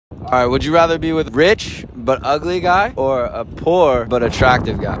All right, would you rather be with rich but ugly guy or a poor but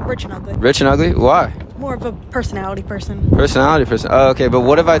attractive guy? Rich and ugly. Rich and ugly? Why? More of a personality person. Personality person. Oh, okay, but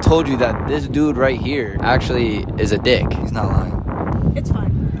what if I told you that this dude right here actually is a dick? He's not lying. It's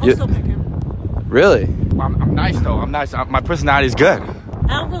fine. I'll You- still pick him. Really? I'm nice though. I'm nice. My personality is good.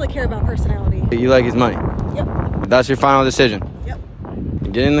 I don't really care about personality. You like his money? Yep. That's your final decision? Yep.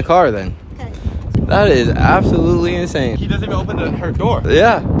 Get in the car then. Okay. That is absolutely insane. He doesn't even open her door.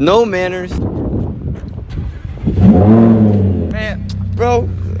 Yeah, no manners. Man, bro,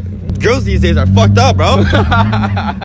 girls these days are fucked up, bro.